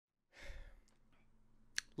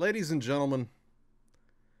Ladies and gentlemen,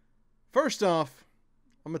 first off,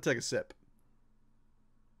 I'm going to take a sip.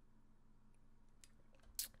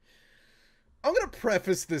 I'm going to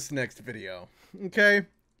preface this next video, okay?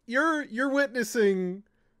 You're witnessing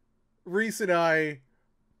Reese and I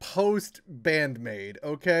post-Bandmade,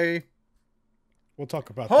 okay? We'll talk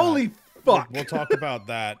about Holy that. fuck! We'll talk about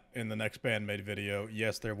that in the next Bandmade video.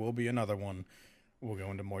 Yes, there will be another one. We'll go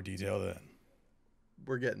into more detail then.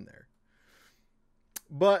 We're getting there.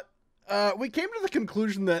 But we came to the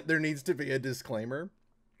conclusion that there needs to be a disclaimer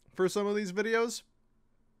for some of these videos.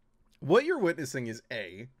 What you're witnessing is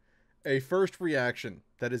a first reaction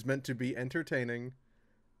that is meant to be entertaining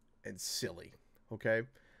and silly, okay?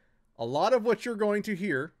 A lot of what you're going to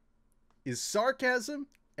hear is sarcasm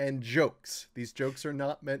and jokes. These jokes are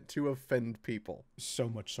not meant to offend people. So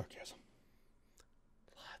much sarcasm.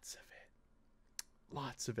 Lots of it.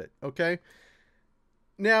 Lots of it, okay?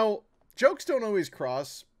 Now, jokes don't always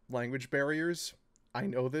cross language barriers. I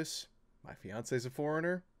know this. My fiance's a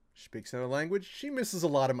foreigner. She speaks another language. She misses a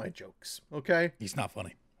lot of my jokes, okay? He's not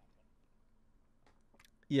funny.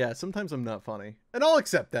 Yeah, sometimes I'm not funny. And I'll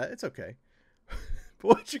accept that. It's okay. But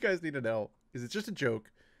what you guys need to know is it's just a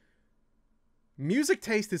joke. Music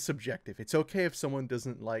taste is subjective. It's okay if someone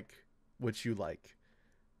doesn't like what you like.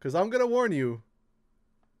 Because I'm going to warn you,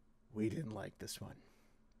 we didn't like this one.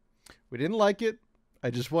 We didn't like it. I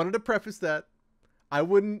just wanted to preface that. I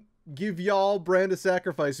wouldn't give y'all brand of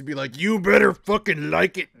sacrifice and be like, you better fucking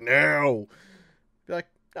like it now. Be like,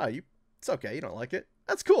 no, it's okay. You don't like it.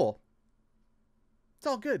 That's cool. It's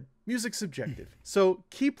all good. Music's subjective. So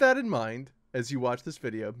keep that in mind as you watch this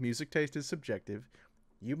video. Music taste is subjective.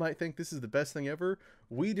 You might think this is the best thing ever.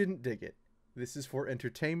 We didn't dig it. This is for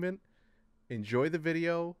entertainment. Enjoy the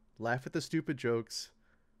video, laugh at the stupid jokes,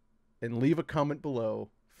 and leave a comment below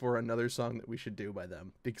for another song that we should do by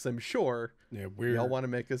them. Because I'm sure y'all want to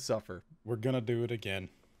make us suffer. We're going to do it again.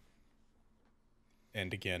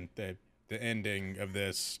 And again, the ending of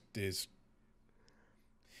this is...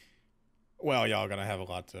 Well, y'all going to have a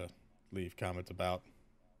lot to leave comments about.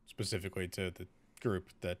 Specifically to the group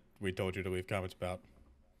that we told you to leave comments about.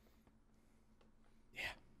 Yeah.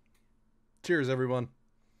 Cheers, everyone.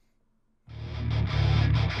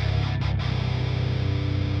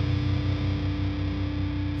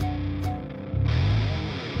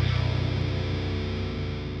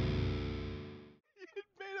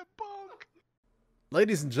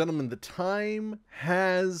 Ladies and gentlemen, the time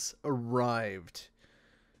has arrived.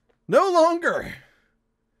 No longer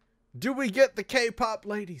do we get the K-pop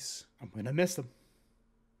ladies. I'm going to miss them.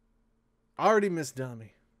 I already miss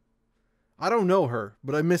Dami. I don't know her,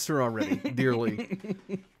 but I miss her already, dearly.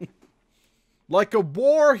 Like a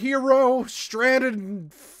war hero stranded in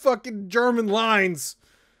fucking German lines,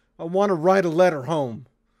 I want to write a letter home.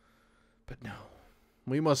 But no,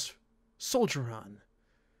 we must soldier on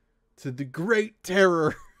to the great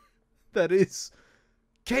terror that is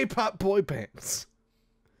K-pop boy bands.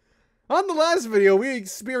 On the last video, we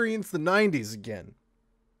experienced the 90s again.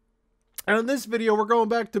 And in this video, we're going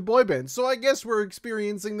back to boy bands, so I guess we're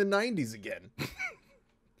experiencing the 90s again.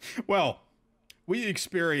 Well, we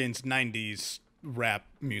experienced 90s rap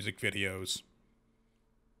music videos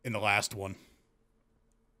in the last one.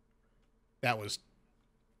 That was...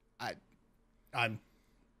 I'm...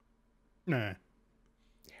 Nah.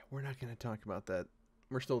 Yeah, we're not going to talk about that.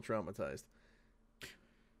 We're still traumatized.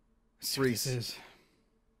 Reese,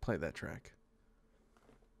 play that track.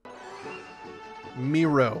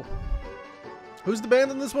 Miroh. Who's the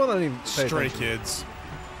band in this one? I don't even pay Stray attention. Kids.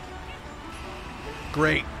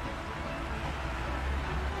 Great.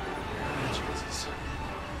 Jesus.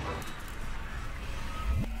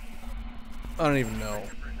 I don't even know.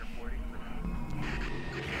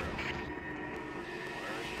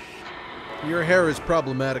 Your hair is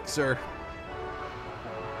problematic, sir.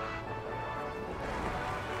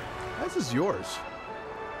 This is yours.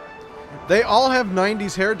 They all have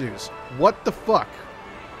 90s hairdos. What the fuck?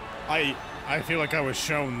 I feel like I was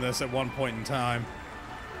shown this at one point in time.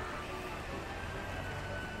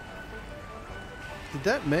 Did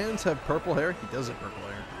that man's have purple hair? He does have purple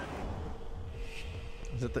hair.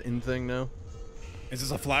 Is that the in thing now? Is this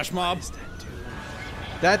a flash mob?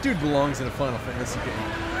 That dude belongs in a Final Fantasy game.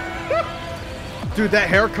 Dude, that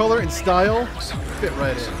hair color and style fit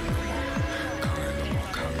right in.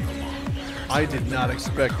 I did not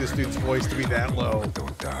expect this dude's voice to be that low.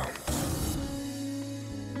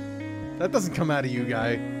 That doesn't come out of you,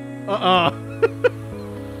 guy.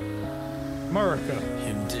 America.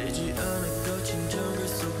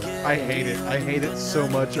 I hate it. I hate it so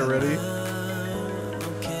much already.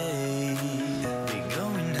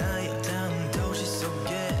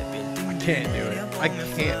 can't do it. I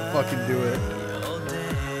can't fucking do it.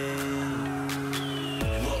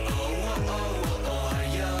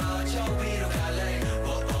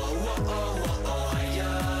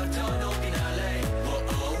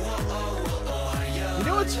 You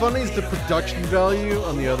know what's funny is the production value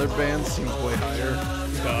on the other bands seems way higher.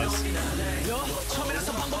 It does.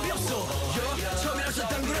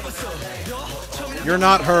 You're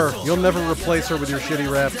not her. You'll never replace her with your shitty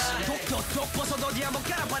raps.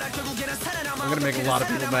 I'm gonna make a lot of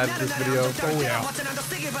people mad at this video. Oh yeah.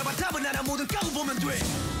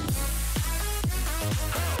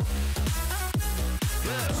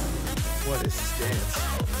 What is this dance?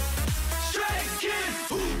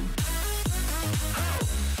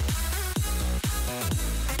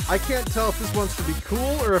 I can't tell if this wants to be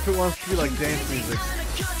cool or if it wants to be like dance music.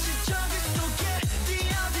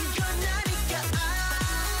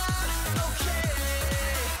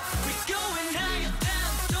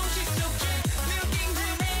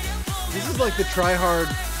 This is like the try-hard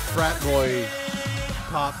frat boy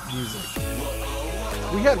pop music.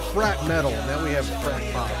 We had frat metal, now we have frat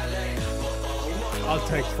pop. I'll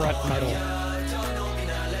take frat metal.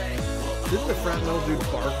 Didn't the frat metal dude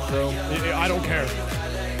bark, though? I don't care.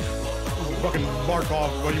 Fucking bark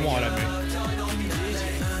off what you want at me.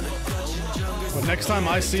 But next time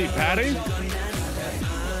I see Patty,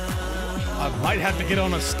 I might have to get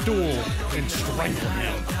on a stool and strangle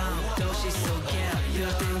him.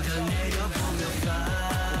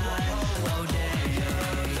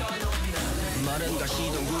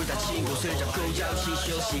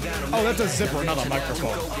 Oh, that's a zipper, not a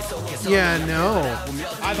microphone. Yeah, no.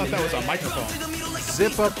 I thought that was a microphone.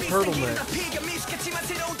 Zip up turtleneck.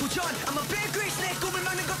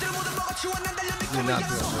 You're not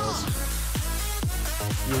doing this.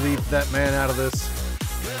 You leave that man out of this.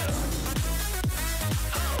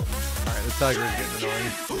 Alright, the tiger is getting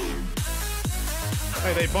annoying.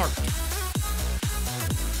 Hey, they barked.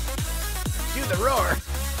 Do the roar.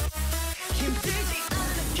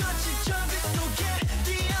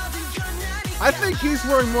 I think he's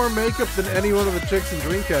wearing more makeup than any one of the chicks in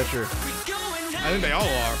Dreamcatcher. I think they all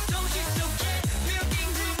are.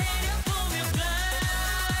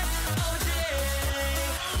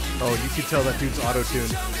 Oh, you can tell that dude's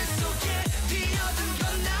auto-tuned.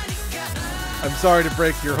 I'm sorry to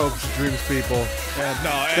break your hopes and dreams, people. Yeah,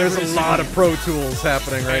 no, There's a lot of Pro Tools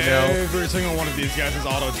happening right now. Every single one of these guys is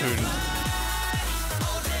auto-tuned.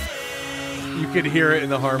 You could hear it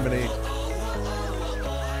in the harmony.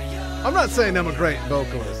 I'm not saying I'm a great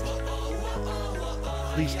vocalist.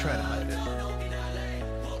 Please try to hide it.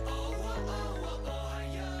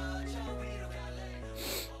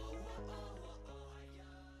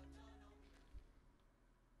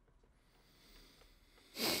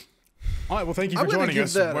 All right, well, thank you for joining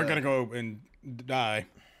us. We're going to go and die.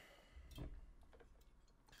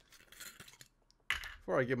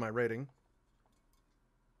 Before I give my rating.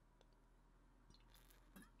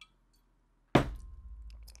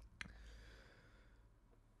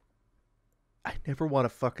 I never want to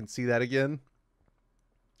fucking see that again.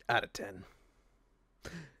 Out of 10.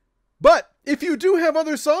 But if you do have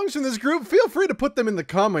other songs from this group, feel free to put them in the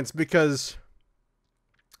comments because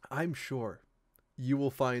I'm sure you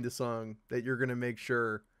will find a song that you're going to make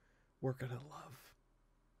sure we're going to love.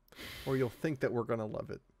 Or you'll think that we're going to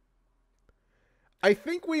love it. I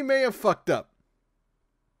think we may have fucked up.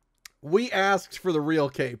 We asked for the real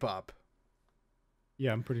K-pop.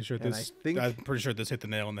 Yeah, I'm pretty sure this. I'm pretty sure this hit the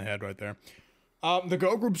nail on the head right there. The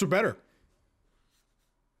girl groups are better.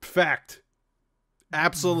 Fact.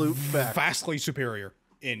 Absolute fact. Vastly superior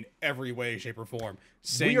in every way, shape, or form.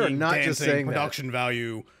 Singing, we are not dancing, just saying production that.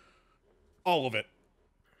 value, all of it.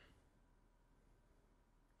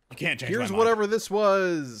 You can't change. Here's whatever this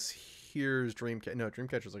was. Here's Dreamcatcher. No,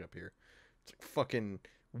 Dreamcatcher's like up here. It's like fucking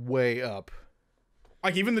way up.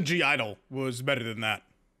 Like even the G-Idol was better than that.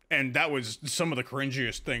 And that was some of the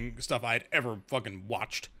cringiest stuff I'd ever fucking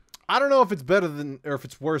watched. I don't know if it's better than, or if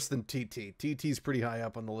it's worse than TT. TT's pretty high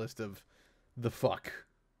up on the list of the fuck.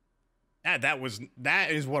 That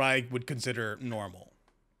is what I would consider normal.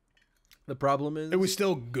 The problem is, it was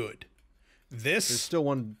still good. There's still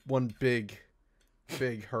one big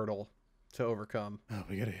hurdle to overcome. Oh,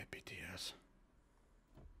 we gotta hit BTS.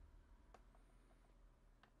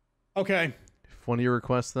 Okay. If one of you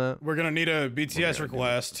requests that, we're gonna need a BTS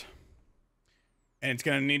request, and it's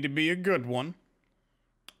gonna need to be a good one.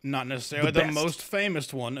 Not necessarily the most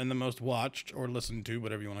famous one and the most watched or listened to,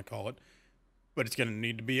 whatever you want to call it. But it's going to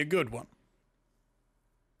need to be a good one.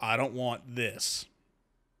 I don't want this.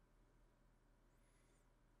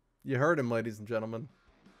 You heard him, ladies and gentlemen.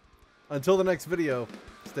 Until the next video,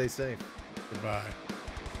 stay safe. Goodbye.